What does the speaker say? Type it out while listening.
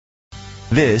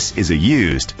This is a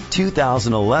used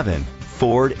 2011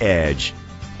 Ford Edge,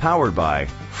 powered by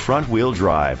front-wheel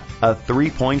drive, a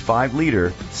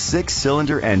 3.5-liter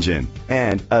six-cylinder engine,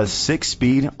 and a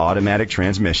 6-speed automatic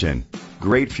transmission.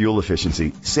 Great fuel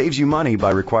efficiency saves you money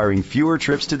by requiring fewer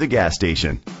trips to the gas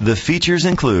station. The features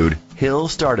include hill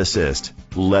start assist,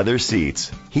 leather seats,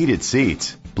 heated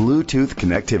seats, Bluetooth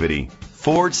connectivity,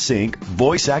 Ford Sync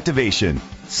voice activation,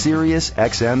 Sirius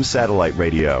XM satellite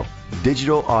radio,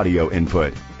 digital audio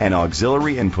input, and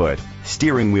auxiliary input,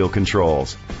 steering wheel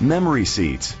controls, memory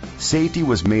seats. Safety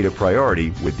was made a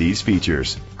priority with these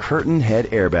features: curtain head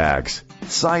airbags,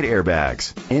 side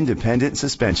airbags, independent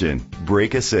suspension,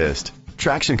 brake assist,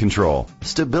 traction control,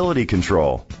 stability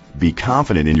control. Be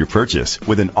confident in your purchase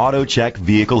with an AutoCheck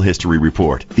Vehicle History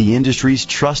Report, the industry's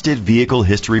trusted vehicle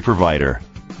history provider.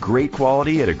 Great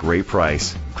quality at a great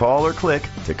price. Call or click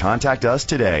to contact us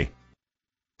today.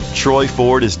 Troy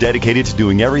Ford is dedicated to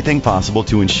doing everything possible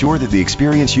to ensure that the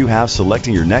experience you have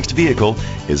selecting your next vehicle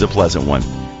is a pleasant one.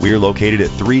 We are located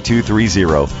at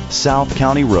 3230 South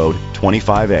County Road,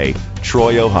 25A,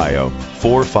 Troy, Ohio,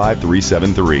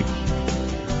 45373.